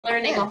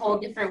learning a whole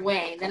different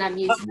way than I'm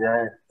used to.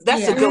 Yeah.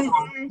 That's a good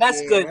one.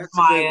 That's good, that's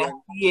a Maya. good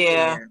one.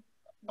 Yeah.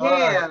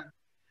 Yeah.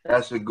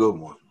 That's a good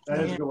one. That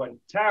is a good one.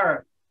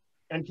 Tara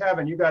and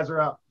Kevin, you guys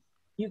are up.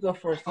 You go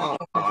first. I'll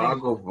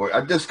go for it.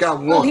 I just got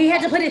Oh, one. he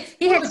had to put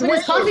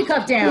his coffee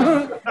cup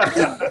down.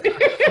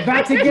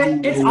 About to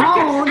get its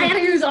own. I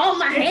gotta use all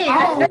my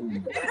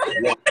hands.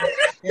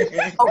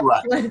 All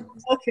right.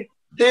 Okay.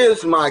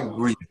 Here's my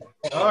grief.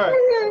 All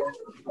right.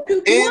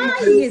 In Why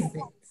this is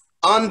it?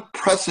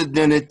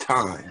 unprecedented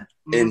time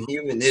in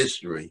human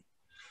history,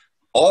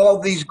 all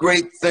these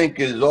great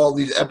thinkers, all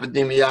these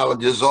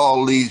epidemiologists,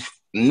 all these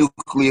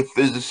nuclear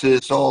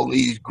physicists, all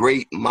these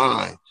great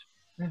minds.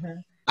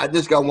 I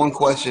just got one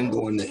question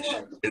doing this.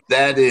 If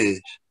that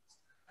is,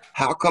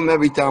 how come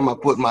every time I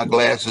put my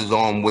glasses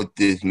on with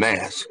this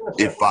mask,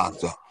 it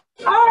fogs up?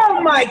 Oh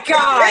my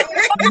God!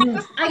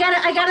 I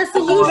got a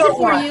solution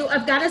for you.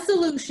 I've got a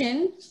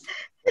solution.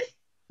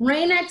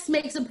 Rain-X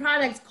makes a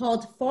product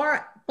called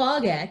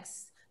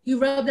Fog-X. You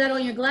rub that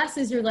on your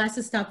glasses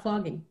stop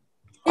fogging.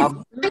 I've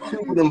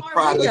two them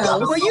products.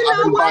 Well, you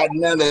know what?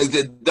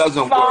 It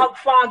doesn't work.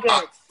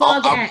 Fog-X.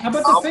 Fog-X. How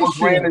about the I face almost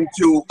ran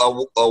shield? into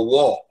a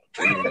wall.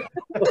 How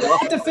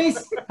about the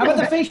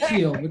face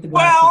shield with the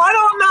Well, glasses? I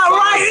don't know,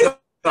 right?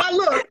 Now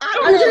look,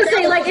 I was gonna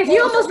say, like, if you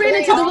almost ran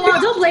into the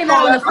wall, don't blame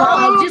that on the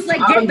fog. Just like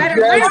get I'm better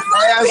just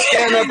glasses.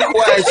 asking a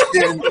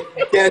question.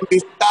 Can you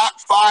stop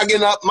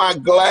fogging up my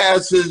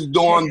glasses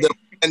during the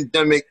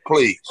pandemic,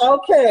 please?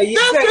 Okay. You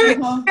said,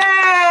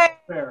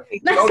 Fair.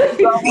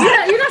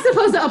 You're not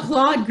supposed to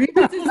applaud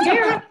grievances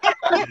here.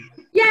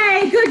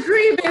 Yay, good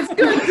grievance,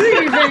 good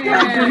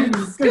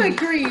grievance, good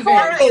grievance.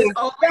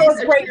 that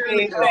was great.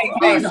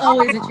 He's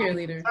always a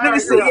cheerleader. Let me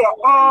see here.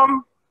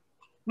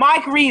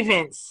 My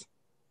grievance.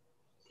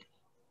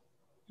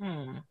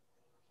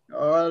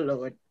 oh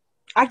Lord.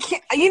 I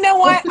can't. You know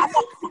what?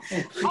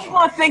 I'm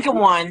gonna think of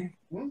one.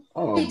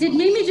 Hey, did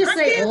Mimi just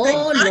say, I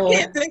Lord?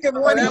 can't think of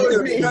one that was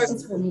either me.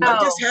 because I'm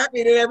just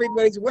happy that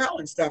everybody's well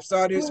and stuff.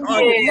 So it's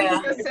hard, Yeah.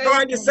 it's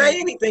hard to say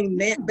anything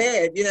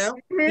bad, you know?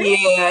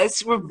 Yeah,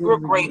 we're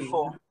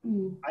grateful.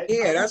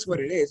 Yeah, that's what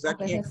it is. I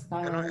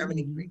don't have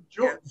any grief.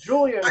 Yeah.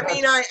 Julia. I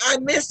mean, I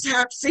miss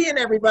seeing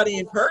everybody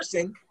in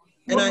person,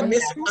 and I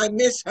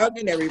miss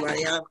hugging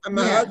everybody. I'm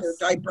a hugger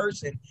type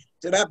person,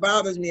 so that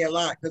bothers me a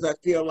lot because I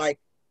feel like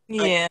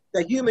Yeah.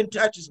 the human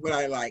touch is what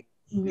I like.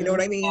 You know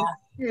what I mean?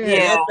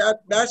 Yeah.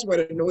 That's what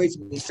annoys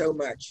me so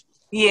much.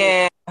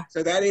 Yeah.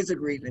 So that is a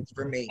grievance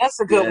for me. That's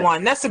a good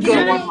one. That's a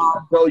good one,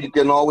 Mom. So you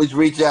can always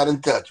reach out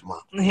and touch,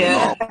 Mom.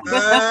 Yeah.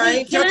 I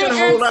ain't Can I touching a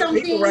whole add lot of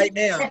people something? right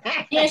now.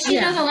 Yeah, she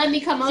doesn't let me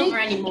come over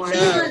anymore.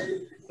 She's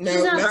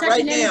No, not not right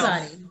touching now.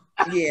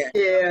 anybody. Yeah.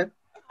 Yeah.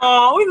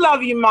 Oh, we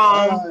love you,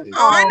 Mom. Oh,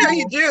 I know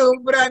you do,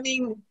 but I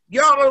mean,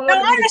 y'all don't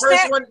want to be the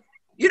first one.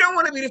 You don't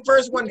want to be the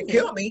first one to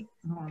kill me.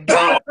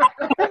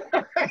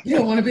 You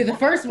don't want to be the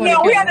first one. No,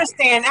 to we go.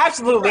 understand.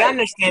 Absolutely. I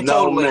understand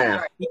No, totally.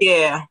 ma'am.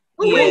 Yeah.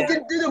 Wait, Yeah.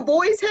 do the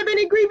boys have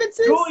any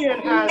grievances? Julian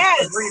has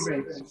Yes. a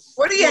grievance.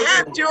 What do you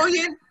have,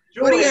 Julian?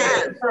 What do you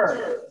have?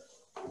 Sure.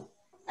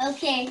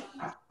 Okay.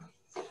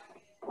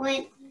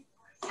 When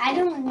I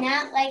do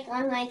not like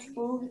online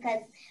school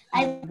because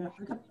I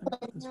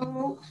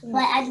know,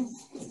 but I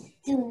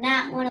do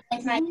not want to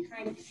waste my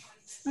time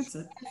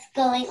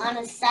going on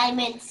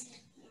assignments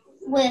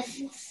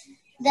with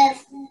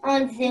that's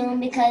on Zoom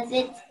because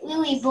it's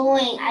really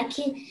boring. I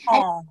can't.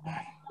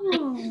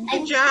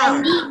 Good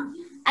job.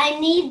 I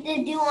need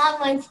to do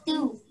online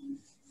too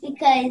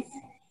because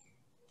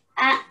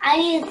I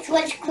need to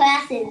switch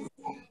classes.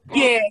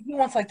 Yeah, he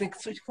wants like the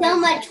switch So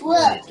classes. much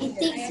work. It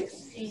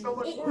takes.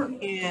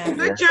 Yeah.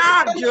 Good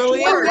job,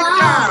 Julian. Good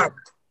job.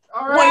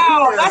 All right.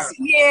 Wow,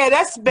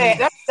 that's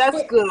bad.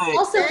 That's good.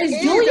 Also, That is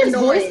is Julian's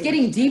annoying. voice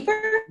getting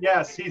deeper?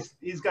 Yes,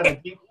 he's got a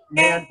deep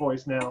man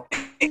voice now.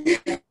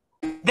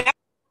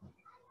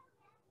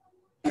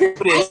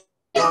 The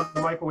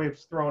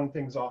microwave's throwing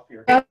things off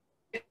here.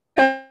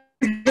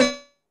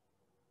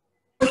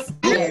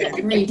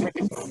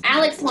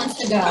 Alex wants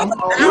to go.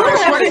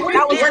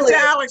 Where's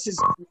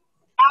Alex's?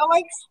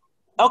 Alex?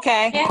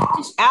 Okay.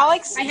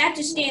 Alex? I have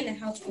to stay in the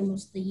house for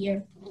most of the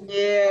year.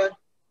 Yeah,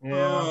 Yeah.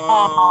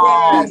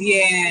 Oh,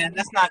 yeah,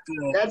 that's not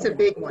good. that's a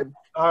big one.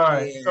 All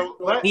right. So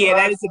Yeah,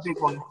 that is a big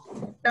one.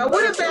 Now,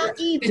 what about Good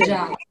Ethan?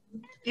 job.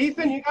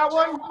 Ethan, you got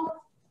one?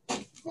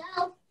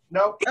 No.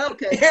 Nope.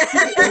 Okay.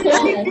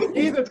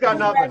 Ethan's got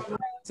nothing.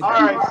 All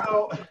right.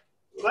 So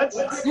let's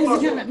look.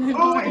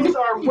 Who is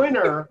our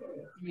winner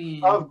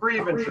of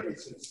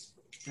grievances?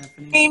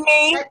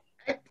 Mimi?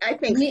 I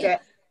think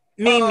that.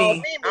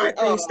 Mimi. I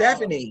think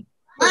Stephanie.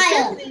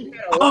 Maya.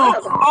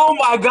 Oh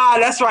my God,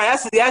 that's right.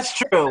 That's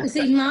true.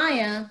 See,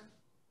 Maya.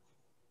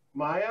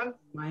 Maya?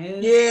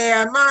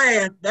 Yeah,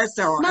 Maya. That's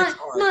hard. That's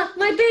hard.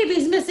 My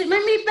baby's missing.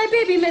 My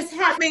baby missed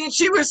half. I mean,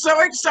 she was so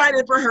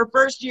excited for her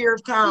first year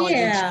of college.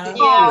 Yeah.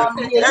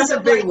 That's a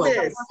big one.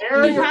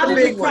 She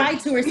probably cried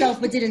to herself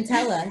but didn't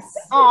tell us.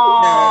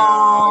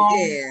 Oh, No,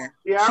 yeah.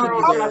 Yeah. She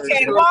deserves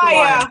okay, it.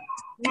 Maya.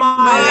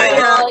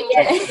 Maya. Oh,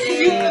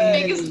 yeah.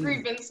 Biggest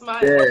grievance,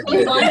 Maya.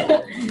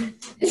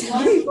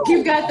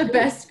 You got the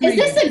best. Is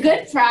this a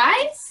good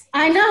prize?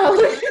 I know.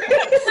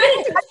 It's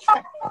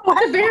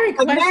a very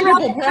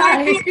questionable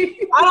prize.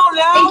 I don't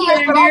know. Thank you.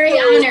 I'm very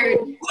honored.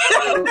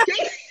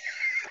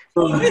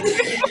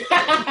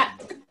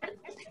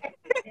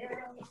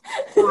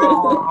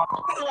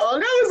 Oh,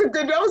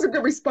 that was a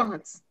good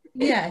response.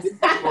 Yes.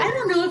 I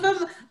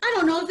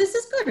don't know if this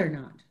is good or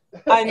not.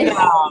 I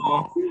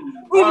know.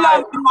 We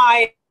love you,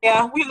 Maya.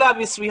 We love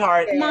you,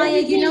 sweetheart. Maya,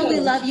 you know we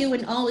love you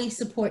and always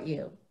support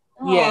you.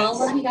 Yes.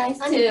 Love you guys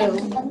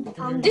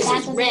too. This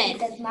is red,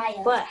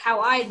 but how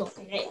I look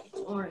at it, it's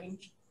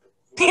orange.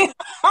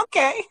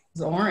 Okay.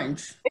 It's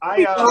orange.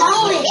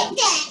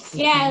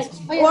 Yeah, it's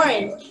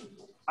orange.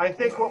 I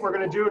think what we're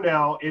going to do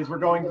now is we're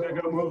going to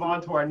go move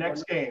on to our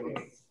next game.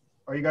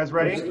 Are you guys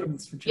ready?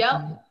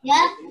 Yep.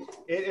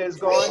 It is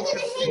going to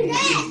be,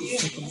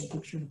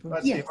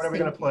 let's see, what are we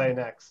going to play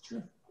next?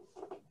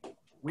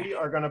 We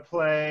are going to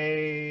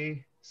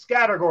play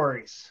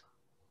Scattergories.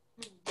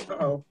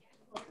 Uh-oh.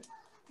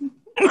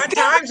 My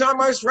time's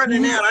almost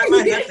running out. I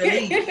might have to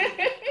leave.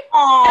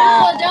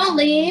 Oh, don't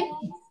leave.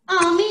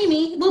 Oh,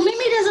 Mimi. Well,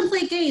 Mimi doesn't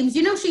play games.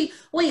 You know,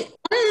 one of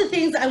the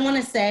things I want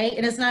to say,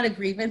 and it's not a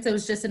grievance, it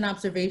was just an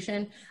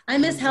observation. I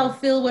miss how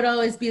Phil would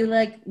always be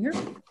like, you're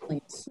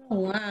playing so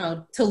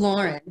loud to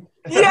Lauren.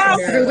 Yes.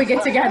 Whenever we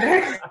get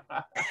together.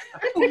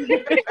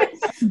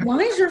 Why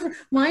is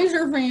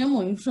your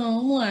family so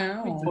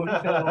loud?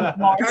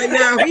 I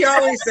know, he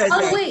always says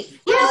that. Oh,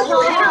 wait.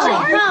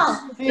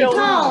 Yeah,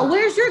 Paul,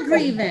 where's your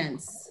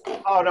grievance?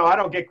 Oh, no, I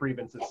don't get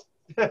grievances.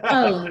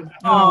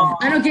 Oh,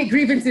 I don't get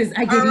grievances.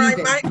 I get All right,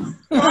 even.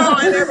 Paul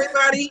and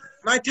everybody,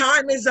 my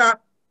time is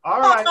up. All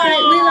right. All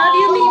right, we love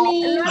you,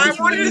 Mimi. I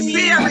wanted to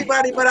see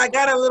everybody, but I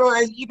got a little,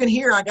 as you can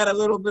hear, I got a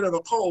little bit of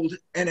a cold.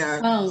 And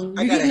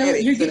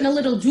you're getting a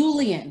little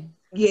Julian.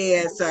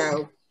 Yeah,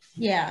 so.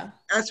 Yeah.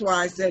 That's why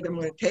I said I'm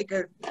going to take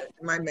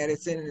my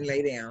medicine and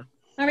lay down.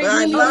 All right, but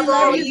I Mimi, love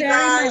all you very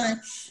guys.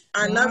 much.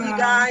 I love you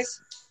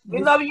guys.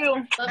 We love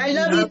you. I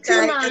love you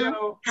too,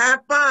 Mom.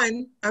 Have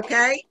fun,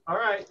 okay? All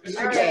right.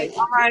 Okay.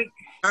 All right.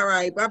 All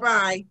right.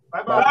 Bye-bye.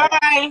 Bye-bye.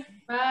 Bye.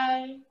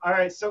 Bye. All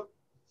right. So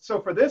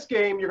for this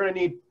game, you're going to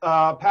need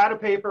pad of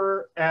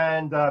paper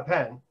and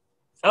pen.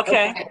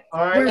 Okay.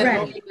 All right. We're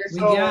ready.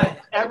 So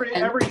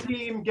every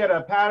team get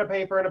a pad of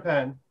paper and a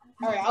pen.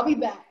 All right, I'll be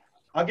back.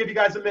 I'll give you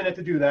guys a minute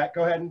to do that.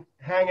 Go ahead and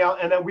hang out,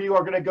 and then we are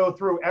going to go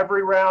through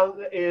every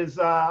round is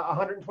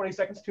 120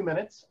 seconds, 2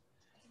 minutes.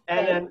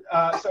 And then,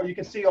 so you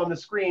can see on the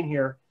screen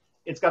here,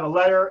 it's got a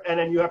letter, and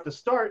then you have to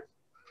start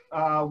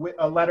with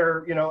a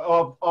letter, you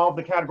know, all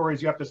the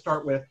categories you have to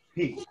start with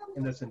P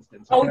in this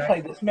instance. Oh, we okay?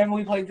 played this. Remember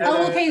we played this?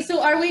 Oh, okay.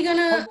 So are we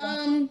gonna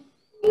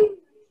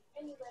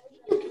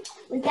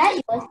Was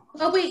that yours?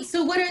 Oh wait.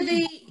 So what are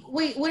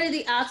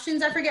the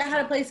options? I forget how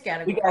to play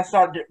scatter. We got to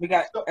start. We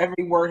got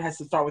every word has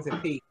to start with a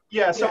P.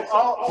 Yeah. So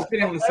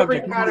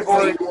every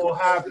category will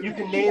have. You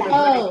can name as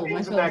many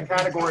things in that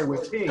category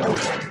with P.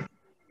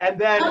 And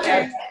then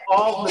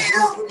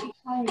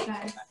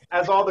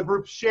as all the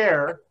groups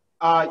share,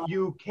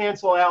 you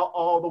cancel out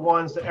all the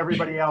ones that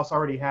everybody else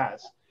already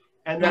has.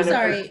 And then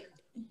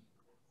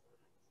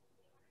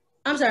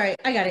I'm sorry.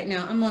 I got it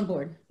now. I'm on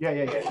board.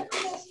 Yeah.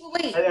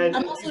 Wait, then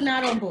I'm also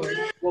not on board.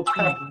 We'll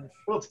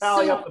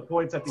tally up the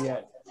points at the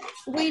end.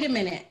 Wait a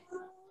minute.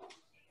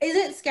 Is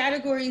it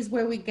categories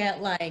where we get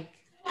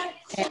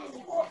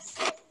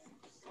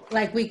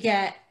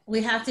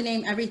we have to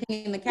name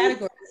everything in the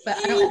category, but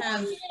I don't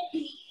have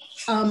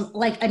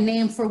like a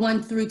name for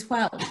 1 through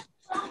 12.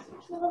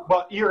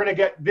 Well, you're gonna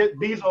get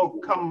these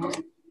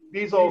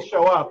will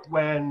show up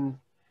when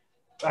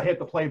I hit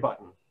the play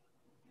button.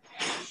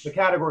 The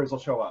categories will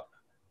show up.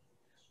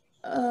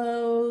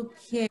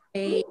 Okay,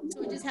 so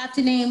we just have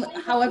to name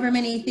however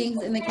many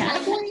things in the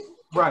category?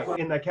 Right,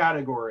 in the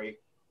category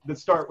that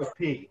start with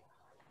P.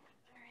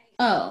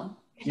 Oh.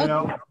 You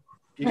know,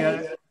 you get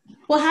it?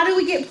 Well, how do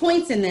we get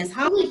points in this?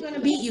 How are we going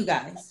to beat you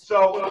guys?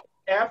 So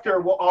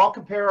after, we'll all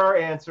compare our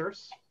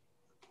answers,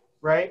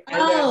 right?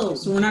 And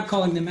so we're not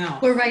calling them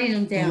out. We're writing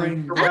them down.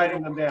 We're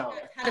writing them down.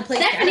 How to play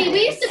Stephanie,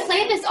 we used to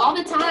play this all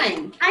the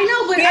time. I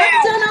know, but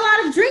I've done a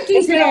lot of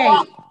drinking today.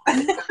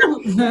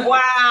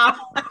 Wow.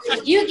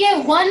 You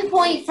get 1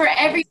 point for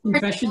every word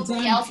Confession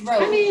somebody time? else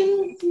wrote. I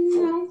mean,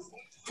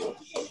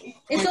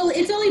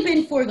 it's only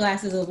been 4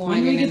 glasses of wine.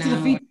 When we in get an to the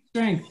hour. feet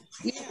strength.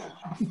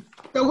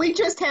 So we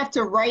just have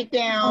to write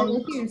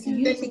down things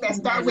that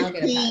start with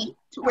P.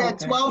 We have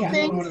 12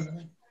 things.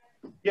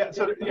 Yeah,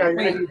 so you're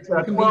going to need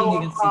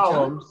 12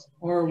 columns,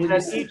 and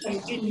then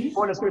each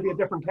one is going to be a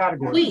different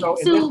category. Wait, so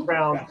in this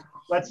round,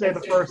 let's say the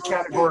first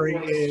category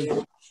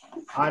is,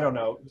 I don't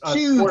know,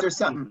 shoes or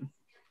something.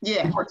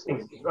 Yeah. Sports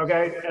teams,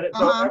 okay? And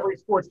so every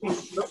sports team,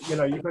 you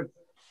know, you're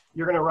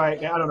going to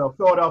write, I don't know,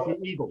 Philadelphia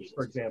Eagles,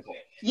 for example.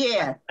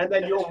 Yeah. And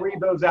then you'll read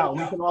those out.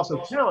 We can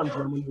also challenge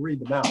them when you read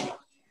them out.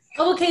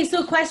 Okay,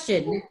 so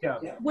question.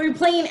 Yeah. We're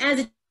playing as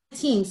a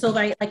team. So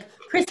like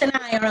Chris and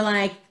I are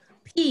like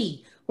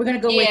P. We're going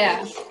to go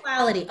with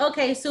quality.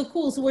 Okay, so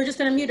cool. So we're just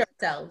going to mute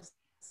ourselves.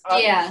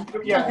 Yeah.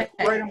 Yeah, Okay.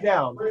 write them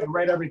down.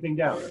 Write everything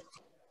down.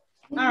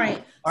 All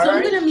right. All So right.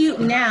 I'm going to mute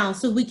now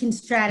so we can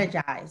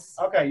strategize.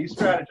 Okay, you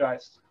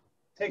strategized.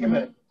 Take a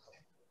minute.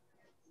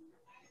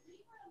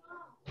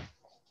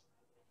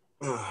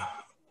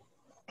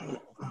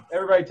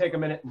 Everybody take a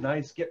minute.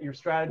 Nice. Get your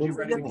strategy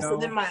ready to go. So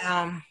then my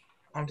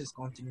I'm just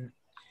going through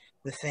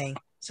the thing.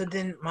 So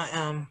then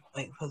my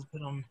wait, let's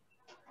put on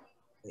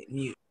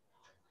mute.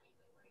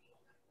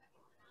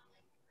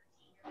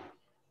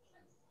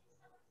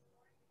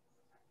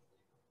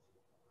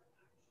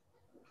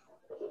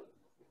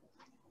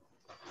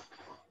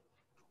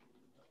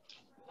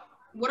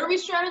 What are we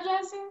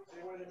strategizing?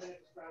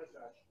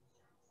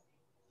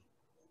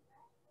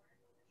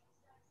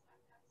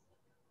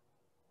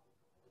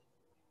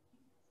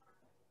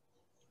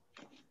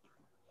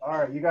 All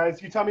right, you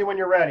guys, you tell me when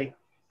you're ready.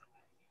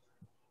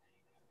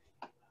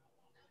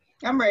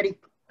 I'm ready.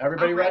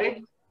 Everybody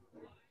ready?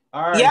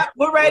 All right. Yep,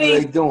 we're ready. What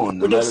are they doing?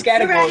 We're doing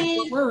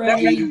categories. We're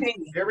ready.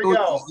 Here we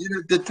go.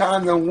 The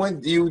time that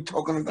when you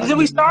talking about? Did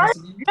we start?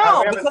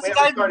 No, because we we haven't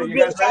got started. to You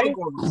build guys ready?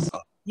 categories.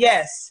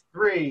 Yes.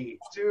 3,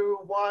 2,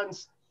 1,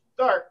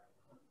 start.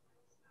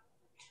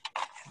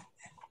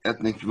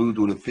 Ethnic food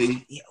with a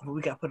P. Yeah, but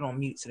we got to put it on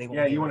mute so they won't.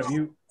 Yeah, you hear want us. to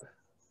mute.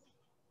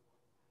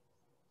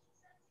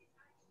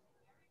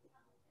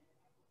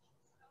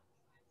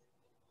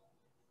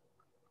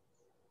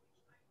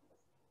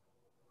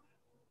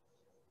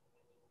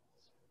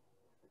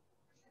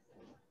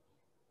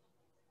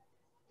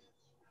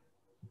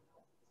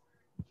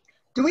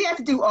 Do we have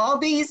to do all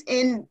these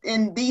in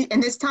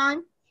this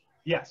time?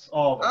 Yes,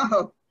 all of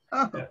them.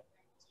 Oh. Yeah.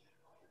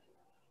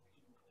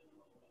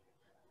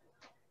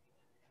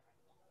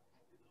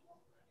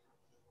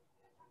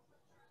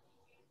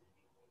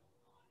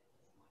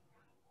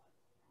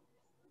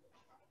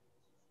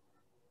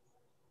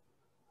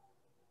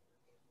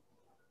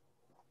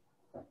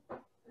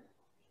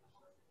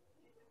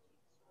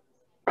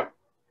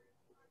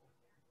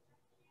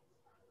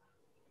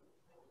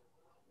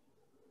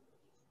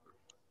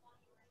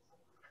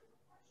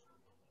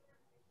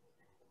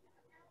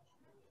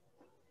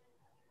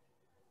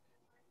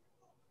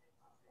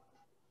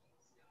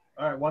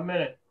 All right, 1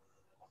 minute.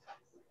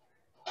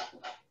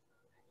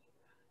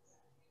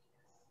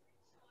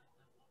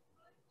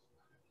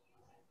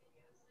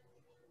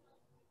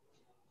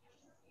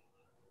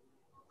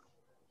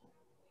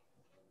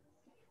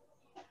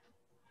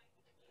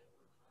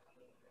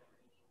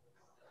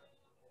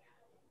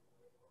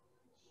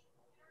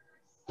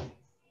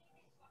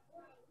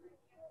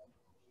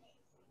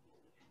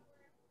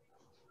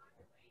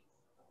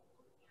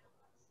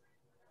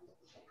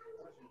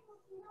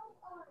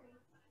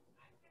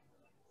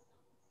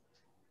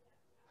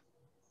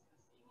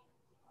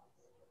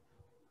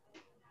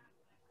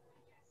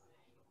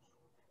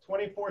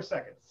 Twenty-four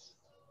seconds.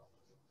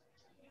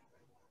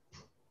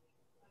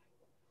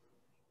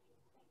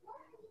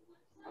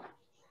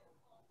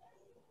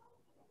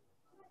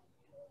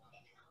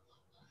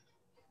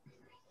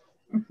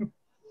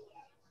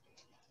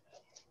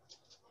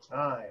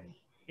 Nine,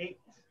 8,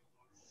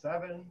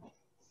 7,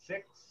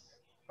 6,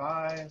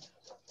 5.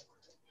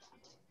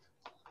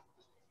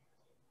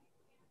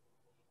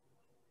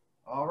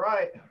 All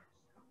right.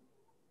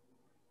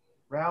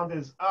 Round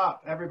is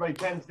up. Everybody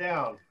pens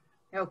down.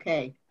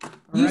 Okay.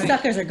 You right.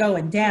 suckers are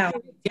going down.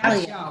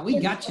 Gotcha. We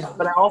gotcha.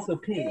 But I also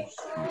pee.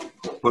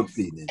 Put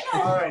P in.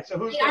 All right, so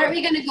who's Aren't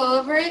we gonna go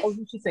over it? Oh,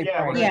 you should say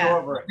Yeah, we're pray. gonna go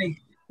over it.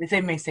 They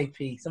say may say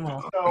pee. Someone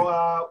else.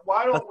 So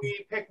why don't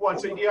we pick one?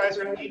 So you guys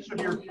are gonna each of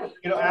your,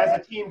 as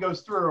the team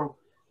goes through,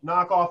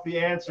 knock off the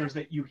answers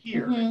that you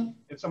hear.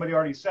 If somebody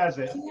already says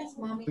it,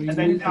 and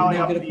then tally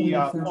up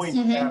the points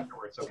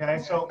afterwards. Okay.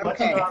 So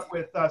let's start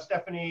with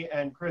Stephanie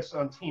and Chris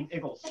on Team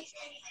Eagles.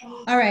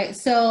 All right.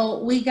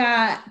 So we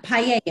got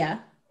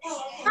paella.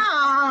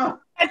 Oh.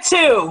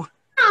 2.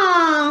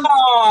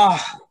 Oh.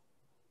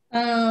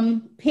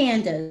 Oh.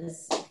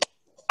 Pandas.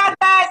 Got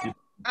that.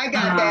 I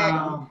got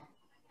that.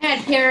 I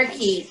had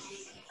parakeet.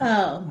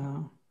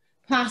 Oh.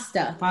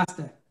 Pasta.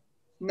 Pasta.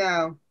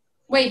 No.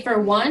 Wait,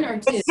 for 1 or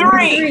 2?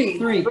 3.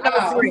 3.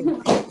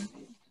 Oh.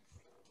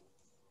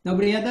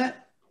 Nobody had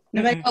that?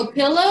 Nobody. Oh,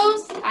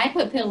 pillows? I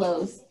put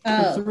pillows.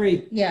 Oh.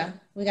 3. Yeah,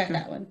 we got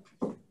that one.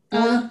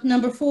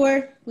 Number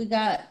 4, we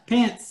got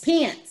Pants.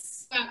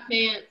 pants. Got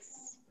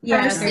pants.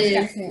 Yeah, Purses. we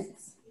got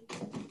pants.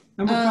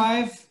 Number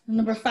 5.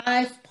 Number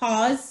 5,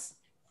 paws.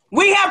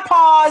 We have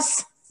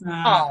paws.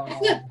 I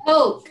put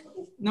poke.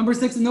 Number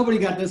 6, and nobody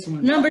got this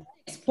one. Number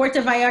 6,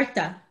 Puerto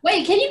Vallarta.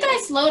 Wait, can you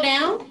guys slow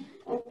down?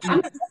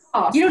 I'm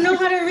off. You don't know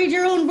how to read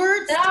your own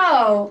words?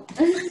 No.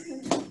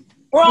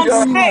 We're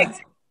on 6.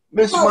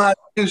 Miss Maya,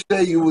 you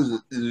say you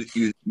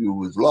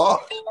was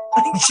lost.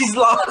 She's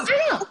lost.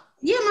 I know.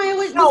 Yeah, Maya,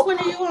 which one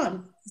are you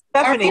on?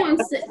 Stephanie.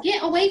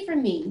 Get away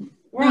from me.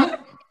 We're on.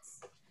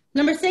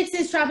 Number 6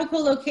 is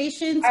tropical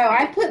locations. Oh,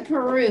 I put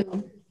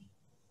Peru.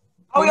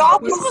 Oh, we all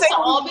We're supposed to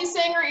all be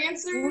saying our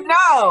answer?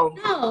 No.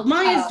 No,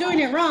 Maya's doing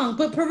it wrong,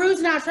 but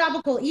Peru's not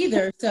tropical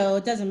either, so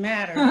it doesn't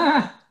matter.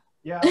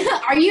 Yeah.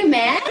 Are you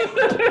mad?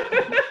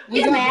 We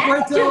You got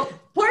mad?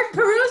 Puerto.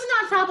 Peru's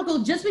not tropical.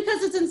 Just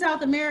because it's in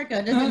South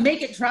America doesn't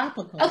make it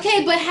tropical.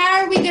 Okay, but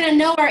how are we going to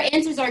know our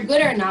answers are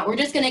good or not? We're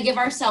just going to give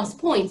ourselves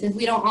points if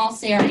we don't all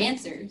say our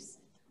answers.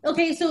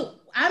 Okay, so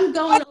I'm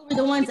going over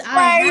the ones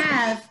I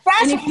have,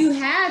 and if you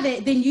have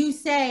it, then you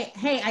say,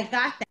 "Hey, I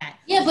got that."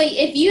 Yeah, but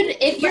if you're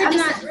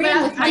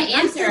disagreeing with my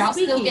answer, I'll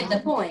still get the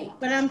point.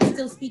 But I'm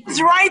still speaking.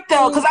 It's right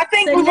though, because I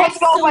think we want to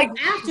go like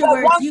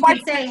afterwards. You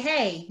can say,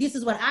 "Hey, this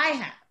is what I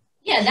have."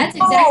 Yeah, that's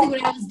exactly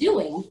what I was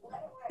doing.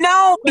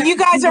 No, you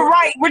guys are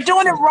right. We're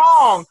doing it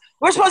wrong.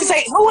 We're supposed to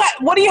say,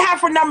 what do you have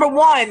for number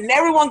one? And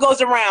everyone goes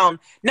around.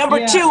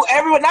 Number two,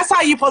 everyone. That's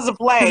how you're supposed to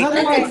play.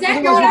 That's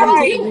exactly what I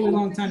was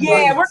doing.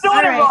 Yeah, we're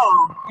doing it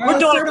wrong. We're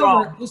doing it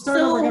wrong.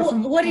 So,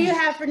 what do you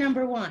have for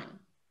number one?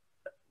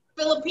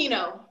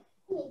 Filipino.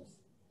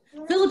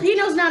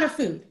 Filipino's not a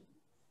food.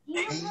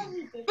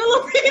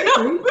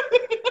 Filipino.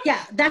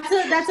 Yeah,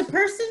 that's a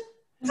person.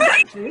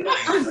 That's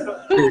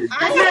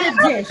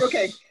not a dish.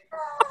 Okay.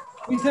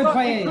 We said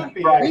paella.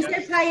 We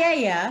said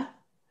paella.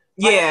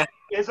 Yeah.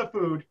 Is a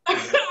food.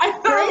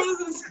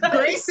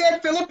 Grace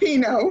said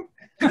Filipino.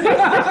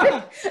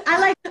 I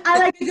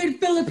like a good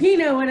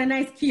Filipino and a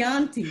nice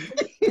Chianti.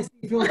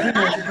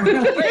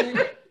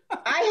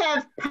 I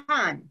have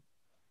pan.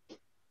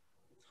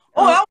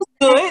 Oh, that was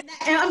good.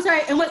 And I'm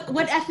sorry. And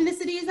what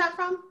ethnicity is that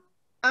from?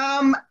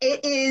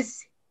 It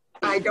is.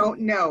 I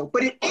don't know,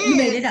 but it is. You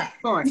made it up.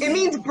 It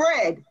means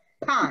bread.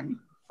 Pan.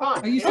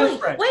 Are you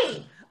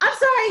wait. I'm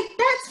sorry.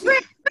 That's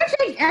French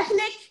ain't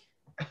ethnic.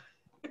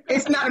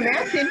 It's not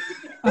American.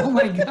 Oh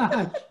my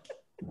God.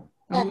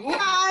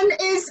 Pan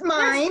is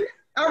mine.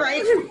 All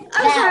right.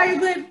 I'm sorry,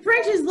 but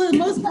French is the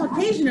most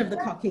Caucasian of the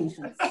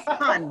Caucasians.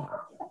 Pan.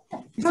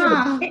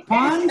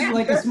 Ponds,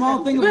 like a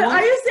small thing of But water?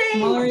 are you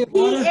Small area saying of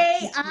water?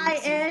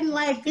 P-A-I-N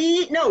like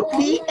No,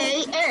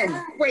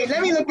 P-A-N. Wait,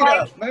 let me look it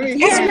up.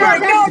 It's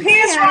right. No,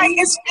 Nia's right.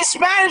 It's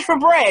Spanish for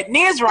bread.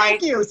 Nia's right.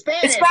 Thank you.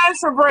 Spanish. It's Spanish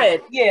for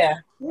bread. Yeah.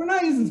 We're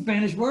not using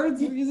Spanish words.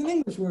 We're using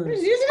English words.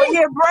 But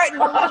yeah, bread.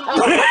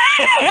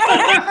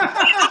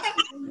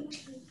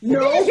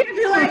 No. It should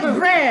be like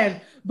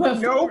bread, but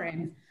Nope.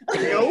 foreign.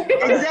 Nope.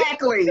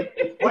 Exactly.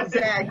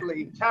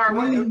 Exactly. Tara,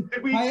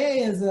 did we?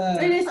 Paella is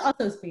It is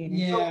also Spanish.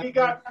 Yeah. So we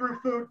got through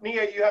food.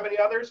 Nia, you have any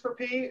others for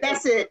P?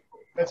 That's it.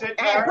 That's it.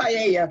 I have Tara?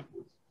 paella.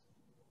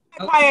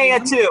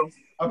 Paella too.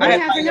 What do you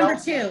have for number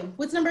two?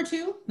 What's number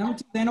two? Number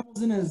two,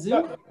 animals in a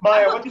zoo.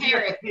 Maya, what did you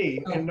get for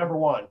P in number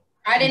one?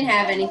 I didn't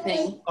have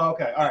anything.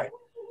 Okay, all right.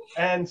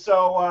 And so,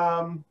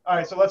 all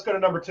right, so let's go to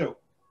number two.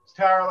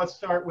 Tara, let's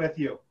start with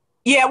you.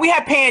 Yeah, we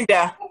have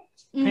panda.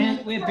 We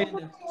have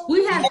panda.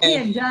 We have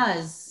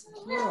pandas.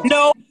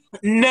 No,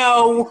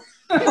 no.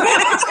 What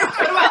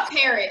about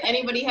parrot?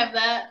 Anybody have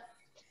that?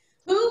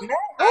 Who?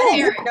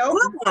 Parrot. No.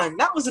 Good one.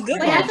 That was a good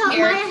Wait, I one. thought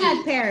Maya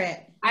had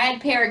parrot. I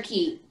had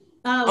parakeet.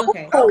 Oh,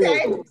 okay.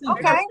 Okay.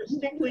 Okay.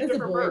 Distinctly It's a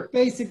different boy. bird.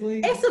 Basically,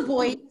 It's a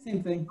boy.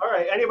 same thing. All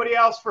right, anybody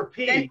else for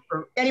P?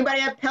 Anybody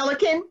have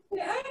pelican?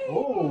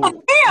 Oh,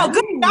 Yeah,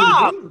 good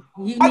job.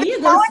 You Are need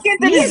the those, pelicans in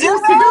the Nia zoo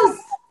goes to now? those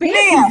fancy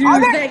Yeah, zoos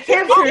are there- that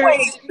capture.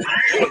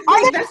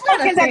 Are there That's not a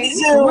pelicans at the thing.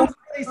 zoo?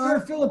 They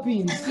serve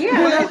Philippines. Yeah.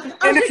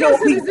 Oh, In the she goes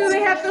to the Philippines. zoo. They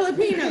have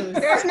Filipinos.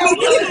 There's no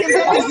pelicans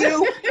at the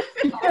zoo.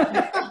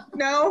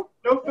 No.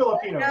 no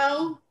Filipino.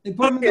 No. They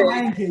put them in the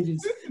lion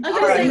cages. I was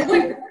gonna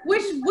say,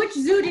 which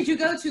zoo did you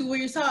go to where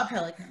you saw a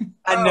pelican?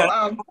 I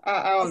know.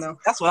 I don't know.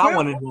 That's what I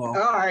want to know. All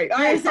right. All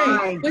I right. was saying,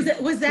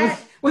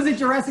 Fine. was it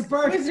Jurassic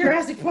Park? Was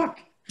Jurassic Park?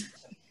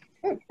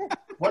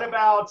 What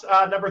about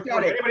number Got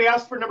three? it. Anybody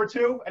else for number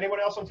two? Anyone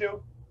else on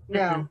two?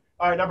 No.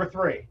 All right, number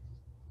three.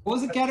 What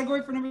was the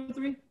category for number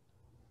three?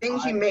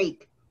 Things you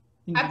make.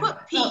 I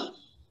put P.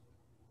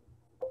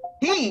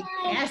 Pee.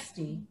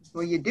 Nasty.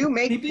 Well, you do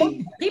make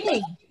Pee-pee.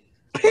 Pee-pee.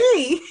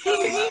 P.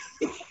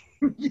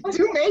 You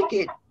do make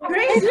it.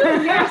 Grace,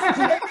 you're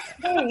nasty.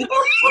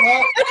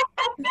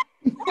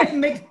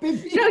 Make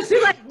pee-pee. No,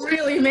 she like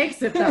really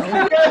makes it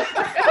though.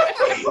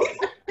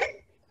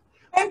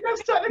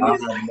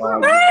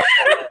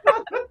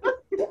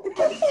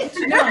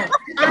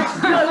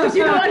 No, what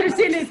you don't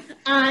understand is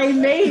I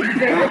made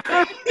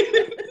that.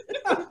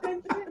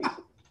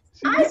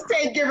 I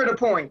say give it a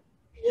point.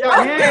 Yeah.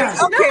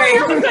 Okay.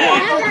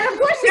 Of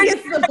course she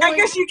gets the I point.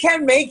 guess you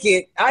can make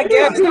it. I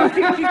guess. No,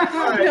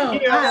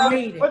 Nia, I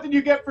made what it. did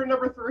you get for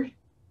number three?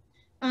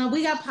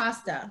 We got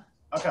pasta.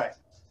 Okay.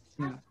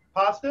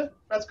 Pasta?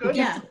 That's good?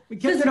 Yeah. We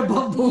kept it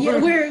above board.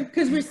 Yeah,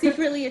 because we're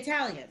secretly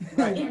Italian.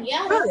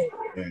 Yeah.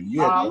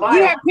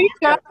 Maya, have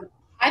pizza.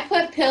 I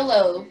put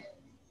pillow.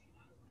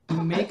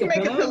 Make a Make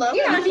a pillow? pillow.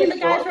 Yeah, I mean the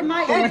guy from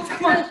my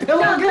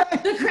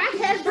the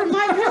crackhead from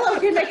My Pillow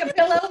can make a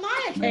pillow.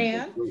 Maya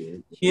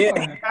can.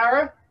 Yeah.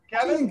 Tara? She's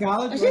Kevin? in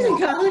college. She's in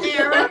college.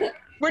 Sarah,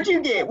 what'd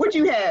you get? What'd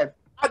you have?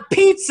 A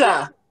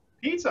pizza.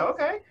 Pizza,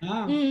 okay.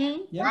 Ah,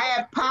 Mm-hmm. yeah. I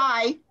have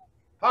pie.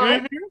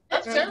 Pie.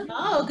 That's good.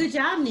 Oh, good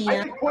job, I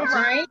Nia. think points.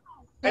 Right.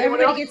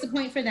 Anyone Everybody else? gets a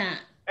point for that.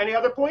 Any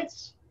other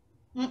points?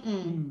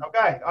 Mm-mm.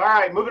 Okay. All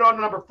right. Moving on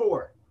to number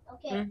four.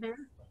 Okay.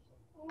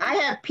 I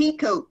have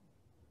peacoat.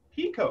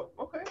 Pico.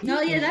 Okay.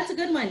 Oh, yeah, that's a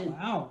good one.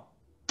 Wow.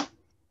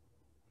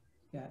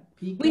 Got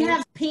peacoat. We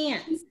have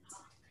pants.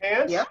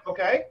 Pants? Yep.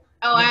 Okay.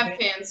 Oh, I have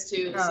pants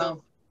too.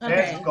 So.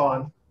 Pants is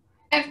gone.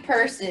 I have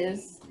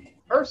purses.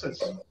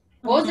 Purses.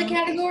 What was the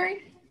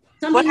category?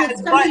 Something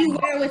you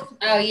wear with.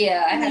 Oh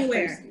yeah, I have you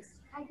wear. purses.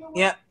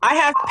 Yeah, I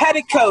have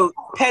petticoat.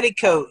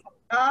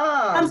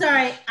 Oh. I'm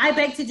sorry. I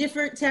beg to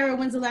differ. Tara,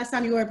 when's the last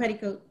time you wore a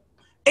petticoat?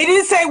 It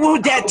didn't say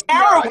what that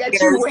Tara that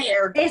you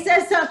wear. It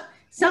says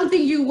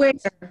something you wear.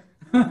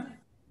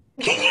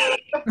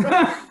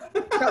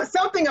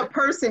 Something a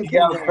person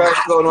can wear.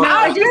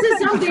 No, it just is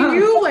something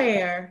you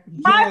wear.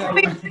 My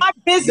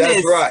business.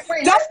 That's right.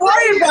 Don't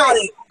worry about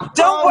it.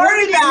 Don't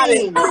worry about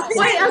it.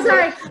 Wait, I'm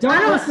sorry.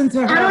 Don't listen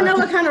to her. I don't know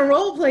what kind of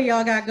role play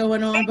y'all got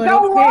going on, but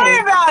Don't okay. worry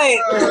about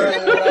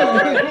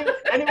it.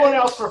 Anyone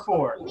else for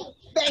 4?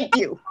 Thank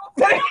you.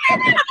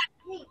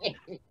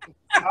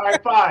 All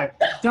right, 5.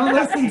 Don't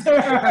listen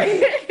to her.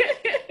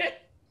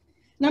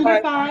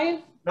 Number 5.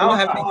 I don't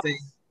have anything.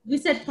 We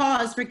said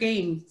pause for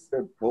games.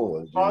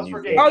 Pause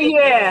for games. Oh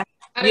yeah.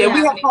 Yeah,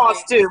 we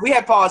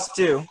have pause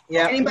too.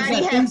 Yeah.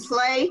 Anybody have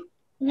play?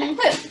 I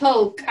put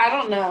poke. I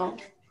don't know.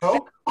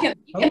 Poke? You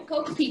can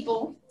poke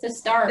people to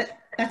start.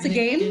 That's a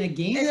game? In a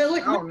game?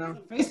 Oh, no.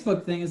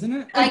 Facebook thing, isn't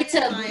it? Like to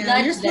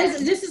nudge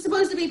them. This is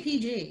supposed to be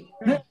PG.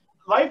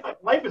 Life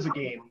is a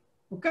game.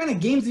 What kind of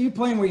games are you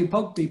playing where you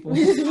poke people?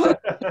 I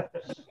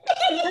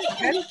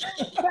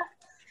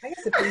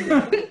guess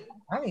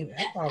Are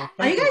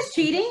you guys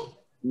cheating?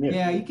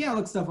 Yeah, you can't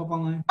look stuff up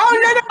online. Oh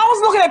no, I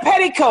was looking at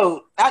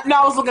petticoat. I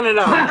was looking it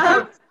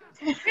up.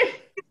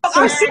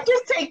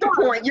 Just take the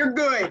point. You're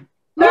good.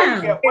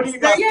 Yeah. What do you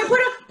got? Yeah, put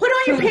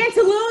on your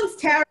pantaloons,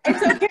 Tara.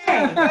 It's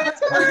okay.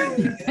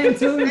 They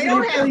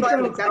don't have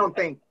buttons, I don't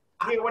think.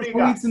 What do you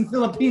We got? need some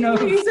Filipinos.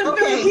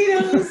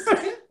 Filipinos.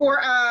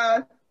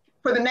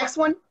 For the next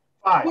one,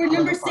 5. For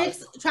number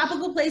 6,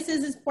 tropical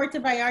places is Puerto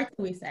Vallarta,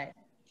 we said.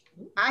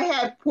 I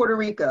have Puerto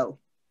Rico.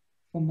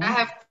 I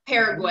have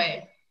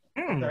Paraguay.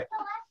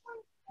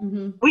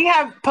 We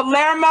have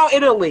Palermo,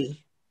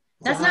 Italy.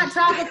 That's not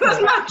tropical.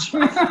 That's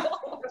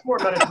more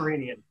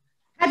Mediterranean.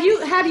 Have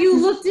you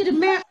looked at a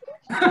map?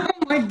 Oh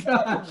my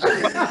god.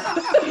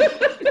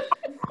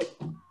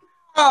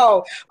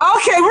 Oh,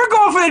 okay, we're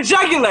going for the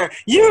jugular.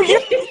 You okay,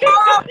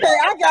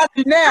 I got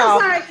you now.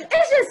 I'm sorry,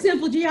 it's just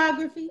simple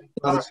geography.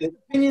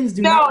 Opinions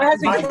do No, not. it has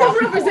to be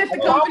Don't represent the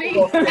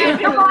company. I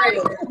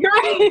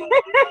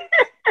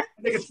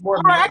think it's more.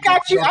 I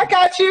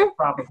got you.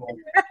 Probable.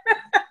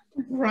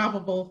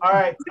 Probable. All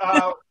right.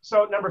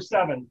 So number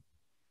 7.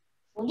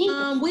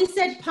 We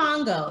said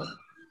Pongo.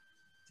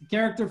 It's a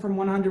character from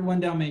 101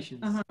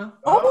 Dalmatians.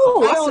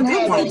 Oh, that's a don't good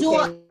have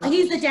one. anything.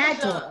 He's the dad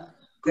dog.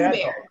 Dad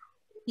Bear.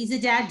 He's a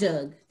dad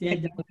dog.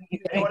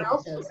 Anyone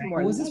else?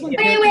 What was this one? Wait.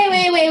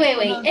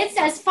 It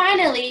says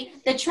finally,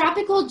 the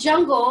tropical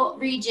jungle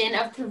region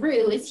of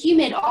Peru is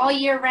humid all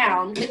year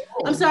round.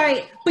 I'm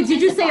sorry, but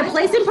did you say a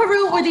place in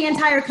Peru or the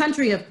entire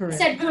country of Peru? I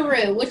said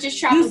Peru, which is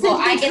You tropical. said,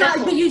 I get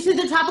a but you said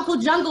the tropical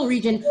jungle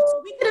region.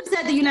 So we could have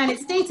said the United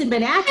States and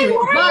been Hey, accurate,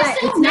 why but are you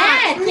so it's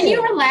mad? not. Can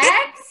you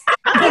relax?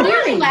 I'm Can you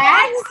fine.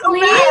 relax,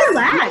 please?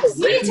 Relax.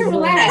 You need to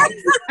relax.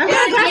 I've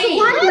got a glass of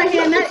wine in my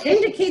hand. That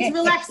indicates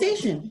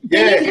relaxation.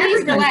 Can you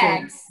please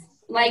relax?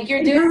 Like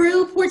you're doing.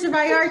 Peru, Puerto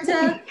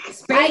Vallarta,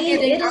 Spain, I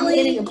get it. I'm Italy.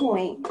 getting a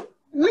point.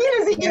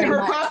 Lena's eating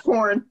her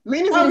popcorn.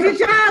 Good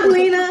job,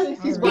 Lena.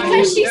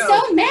 Because she's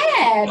so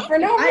mad for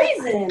no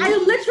reason.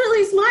 I'm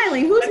literally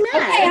smiling. Who's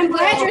mad? Okay, I'm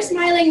glad you're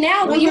smiling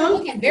now, but you're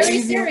looking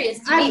very serious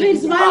to I've me.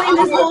 been smiling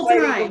this whole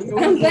time.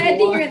 I'm glad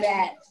to hear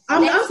that.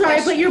 I'm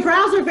sorry, but your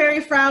brows are very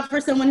frowned for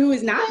someone who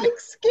is not.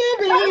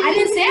 Thanksgiving. I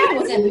didn't say I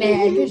wasn't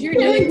mad because you're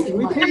doing too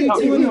much.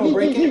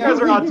 You guys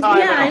are on time.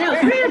 Yeah, I know.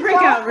 Free to break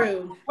out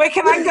room. Wait,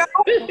 can I go?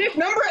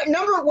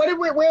 Number.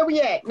 Where are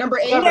we at? Number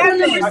 8.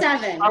 Number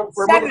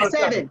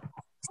 7.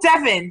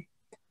 Seven.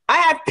 I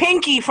have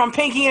Pinky from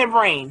Pinky and the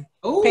Brain.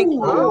 Oh, Pinky.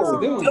 that's a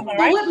good one.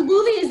 What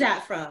movie is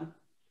that from?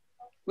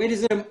 Wait,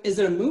 is it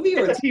a movie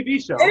or It's a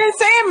TV show. It didn't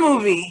say a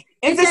movie.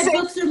 It said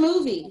books or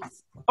movies.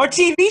 Or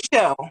TV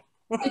show.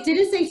 It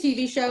didn't say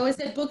TV show. It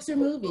said books or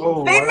movies.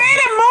 Oh, They made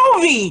a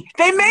movie.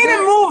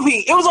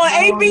 It was on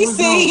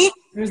ABC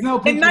There's no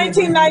in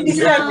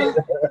 1997.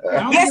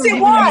 Yes, it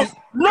was.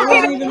 Look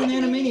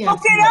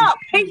it up.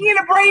 Pinky and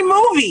the Brain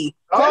movie.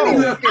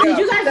 Did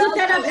you guys look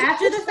that up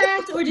after the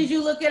fact, or did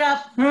you look it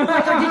up, or did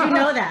you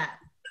know that?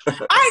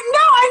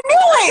 I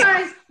knew it.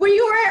 Sorry, when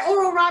you were at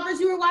Oral Roberts,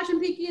 you were watching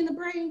Pinky and the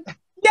Brain?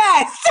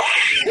 Yes.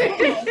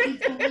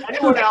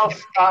 Anyone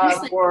else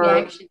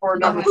for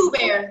number Pooh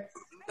Bear.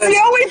 It's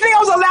the only thing I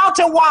was allowed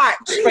to watch.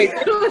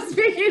 It was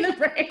Pinky and the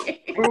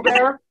Brain. Pooh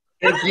Bear?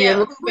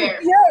 Yeah, Pooh Bear.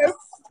 Yes.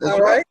 All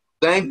right.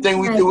 Same thing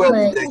we do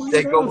every day.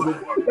 Take over.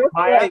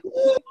 Maya?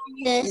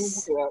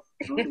 This.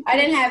 I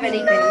didn't have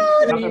anything.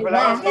 Nothing for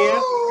that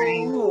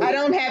one, I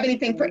don't have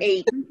anything for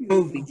 8.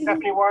 Movie.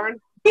 Stephanie Warren?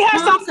 We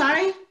have I'm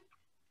sorry.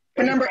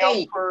 For number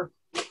 8. For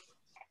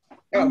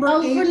For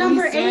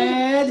number 8.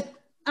 Said,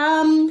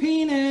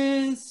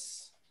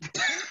 penis.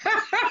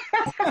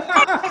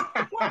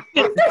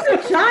 There's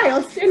a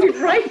child standing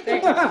right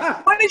there.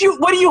 What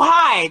do you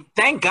hide?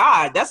 Thank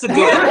God. That's a good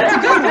one.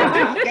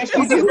 Yes,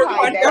 you do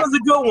hide That was a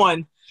good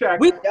one. check.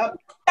 We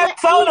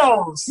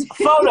Photos.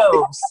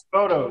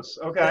 Photos.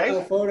 Okay.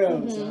 Oh,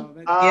 photos.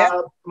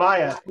 Mhm.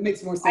 Maya.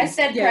 Makes more sense. I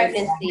said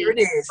pregnancy. Here it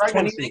is.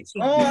 Pregnancy.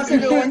 2019. Oh, that's a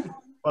good one.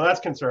 Well, that's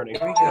concerning.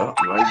 Yeah,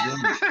 right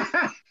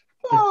there.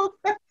 Oh,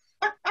 What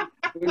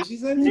did she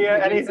say?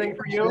 Tia, anything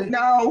for you?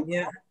 no.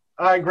 Yeah.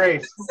 All right,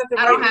 Grace.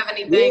 I don't have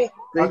anything.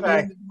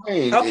 Okay.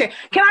 Okay.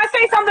 Can I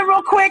say something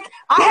real quick?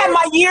 I had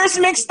my years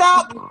mixed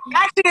up.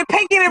 Actually, the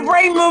Pinky and the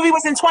Brain movie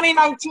was in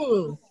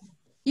 2019.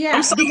 Yeah,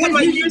 I'm sorry, because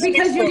my you ears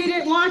mixed up.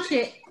 didn't watch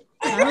it.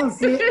 I don't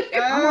see it.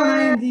 I'm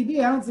on IMDb.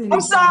 I don't see it.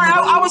 I'm sorry,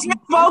 I was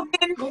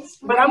misspoken,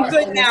 but I'm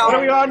good now. What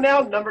are we on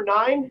now? Number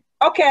 9?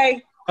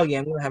 Okay. Oh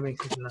yeah, we don't have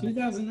anything.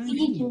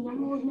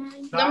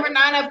 2019. Number 9,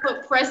 I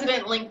put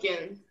President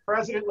Lincoln.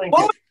 President Lincoln.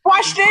 What was the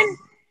question?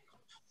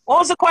 What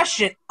was the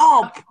question?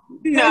 Oh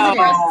no,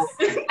 no,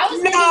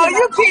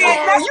 you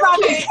can't. That's You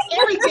not can't.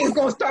 Everything's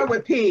gonna start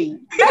with P.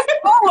 That's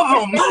all of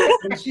them.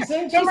 What did she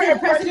say? She said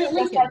President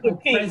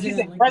Lincoln. She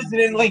said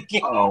President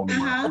Lincoln. Oh,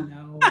 Uh-huh.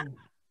 No.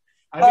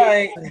 I All mean,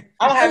 right,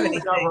 I don't have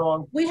it's not anything.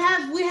 wrong. We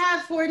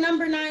have for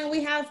number 9,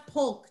 we have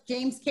Polk,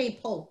 James K.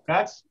 Polk.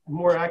 That's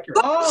more accurate.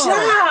 Oh,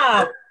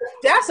 Job.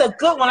 That's a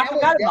good one. I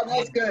forgot that about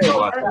was good.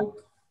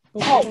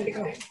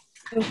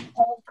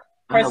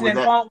 President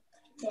Polk.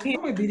 He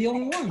might be the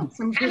only one.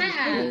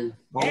 Ah.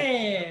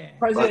 Yeah.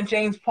 President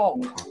James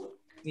Polk.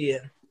 Yeah.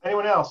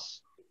 Anyone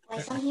else?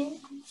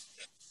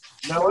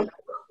 No one?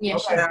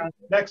 Yes. Okay.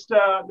 Next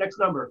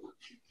number.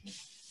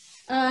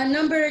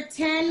 Number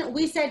 10,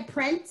 we said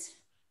print.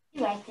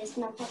 Like this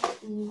number.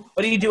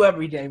 What do you do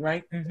every day,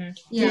 right? Mm-hmm.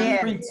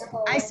 Yeah. Print.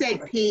 I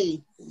said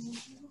P.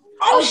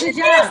 Oh, good she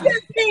job.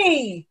 said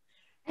P.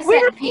 I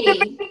said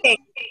P.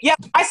 Yep,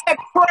 I said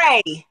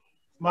pray.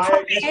 Maya.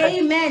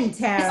 Amen,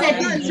 So Tara.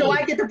 good. So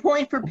I get the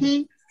point for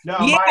P. No,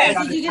 Yeah, Maya.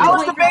 Did you get I a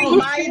was point the for baby. Polk?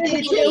 Maya did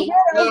it too.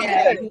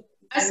 Yeah.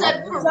 I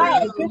said Good job.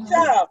 peruse. Good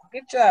job.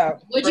 Good job.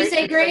 What'd you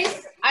say,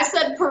 Grace? I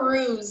said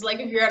peruse. Like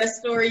if you're at a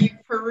store, you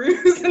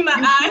peruse in the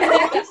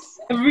aisles.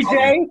 Every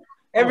day.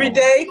 Every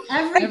day.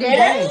 Every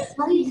day.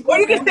 Or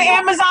you can say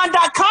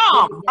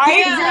Amazon.com, right?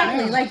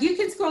 Exactly. Like you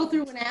can scroll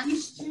through an app.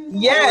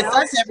 Yes,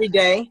 that's every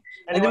day.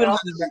 And then Anyone else?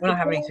 we don't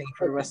have anything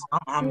for the rest.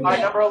 All right,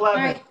 number All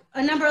 11. right.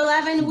 Number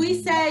 11,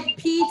 we said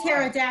P.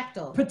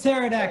 Pterodactyl.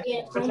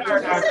 Pterodactyl.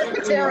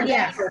 Pterodactyl.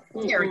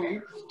 Yeah.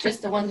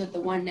 Just the one with the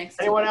one next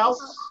to Anyone it.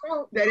 else?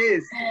 That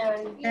is.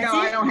 No,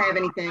 I don't have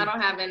anything. I don't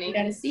have any. You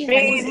gotta see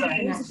Me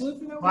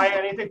it. Maya,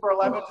 anything for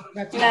 11?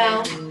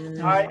 No.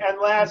 All right, and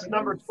last,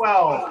 number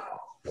 12.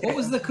 What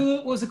was the clue?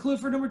 What was the clue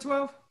for number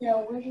 12?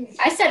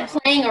 I said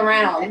playing I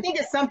around. think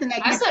it's something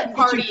that I gets said you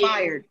partying.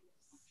 fired.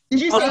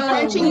 Did you say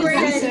punching, we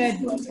Grace? said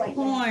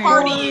porn.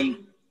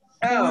 Partying.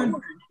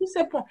 Oh, Who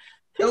said porn?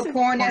 no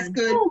porn. That's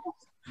good.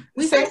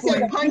 We I said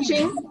said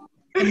punching.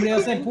 Somebody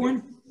else said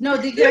porn? No,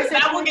 did you guys say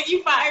That will get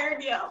you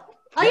fired, yo.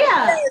 Oh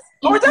yeah.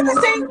 Oh, is that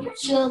the same?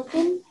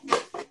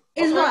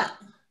 Is what?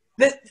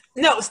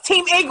 No, it's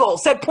Team Eagle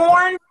said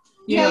porn.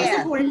 Yeah, we Yeah.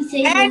 said porn.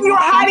 And you were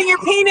hiding your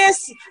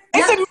penis.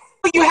 It's a miracle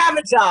you have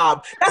a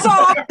job. That's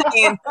all I'm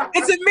saying.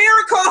 It's a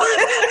miracle.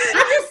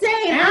 I'm just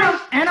saying.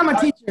 And I'm a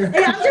teacher.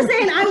 Yeah, I'm just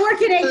saying I work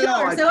in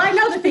HR, so I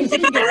know the things you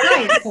can get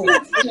fired for.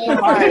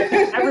 All right,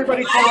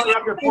 everybody tally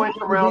up your points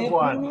from round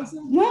 1.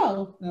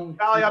 No.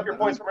 Tally up your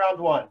points from round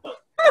 1.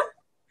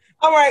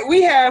 All right,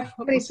 we have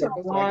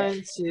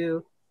 1,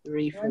 2,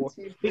 3, 4.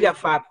 We got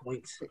 5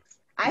 points.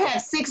 I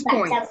have 6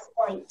 points.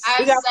 I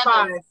We have got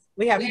 7. 5.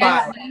 We have We 5.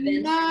 have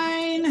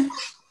 7.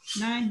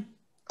 9.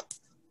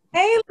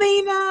 Hey,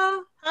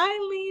 Lena.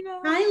 Hi, Lena.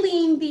 Hi,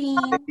 Lean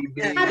Bean.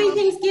 Happy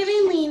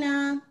Thanksgiving,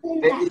 Lena.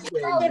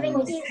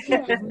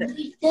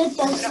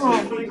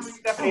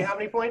 Stephanie, how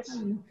many points?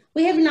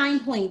 We have 9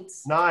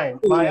 points. 9.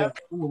 Maya?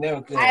 Ooh, they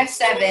were good. I have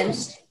 7.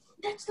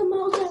 That's the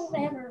most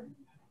I've ever.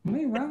 How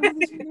many rounds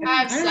is this?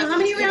 I have I don't know. 7. How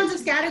many rounds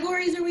of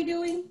categories are we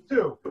doing?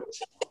 2.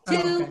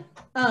 2?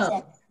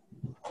 Oh.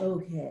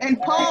 Okay.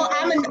 And Paul,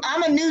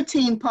 I'm a new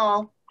team,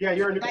 Paul. Yeah,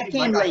 you're a new I team.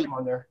 came I got late. you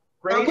on there.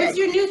 Okay. Grace? What's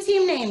your new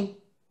team name?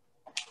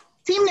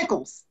 Team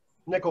Nichols.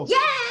 Nichols. Yay!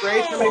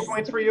 Grace, how many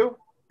points for you?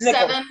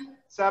 7.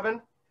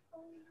 7.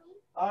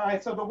 All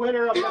right, so the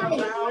winner of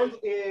that round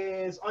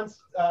is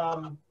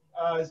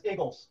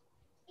Eagles.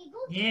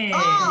 Yeah.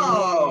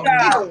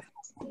 Oh.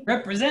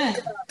 Represent.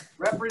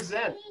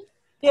 Represent.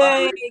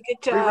 Yay, good We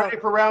job. ready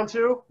for round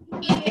 2?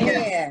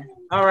 Yeah.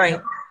 All right.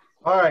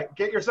 All right,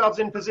 get yourselves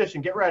in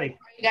position. Get ready.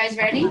 You guys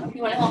ready? You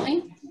want to help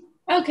me?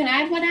 Oh, can I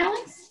have one,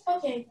 Alex?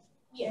 Okay.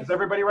 Is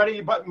everybody ready?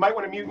 You might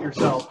want to mute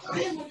yourself.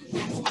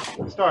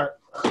 Start.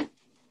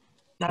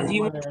 Now, do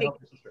you want to take?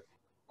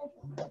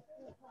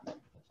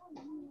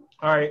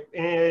 All right,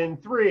 in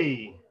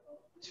 3,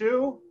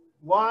 2,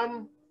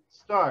 1,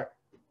 start.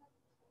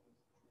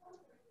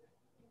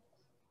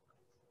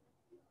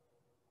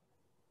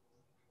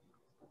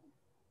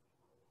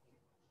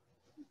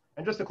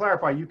 And just to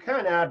clarify, you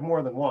can add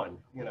more than one.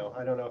 You know,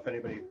 I don't know if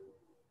anybody,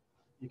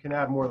 you can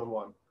add more than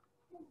one.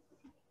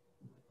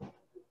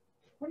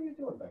 What are you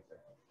doing back there?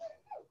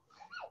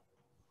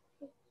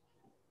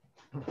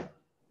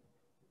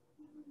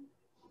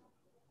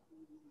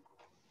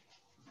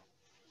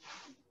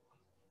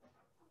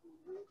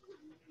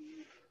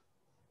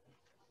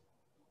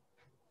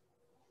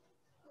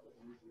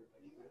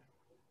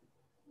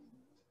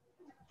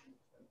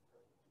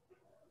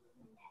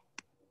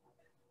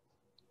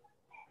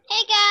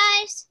 Hey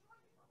guys.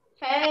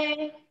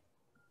 Hey.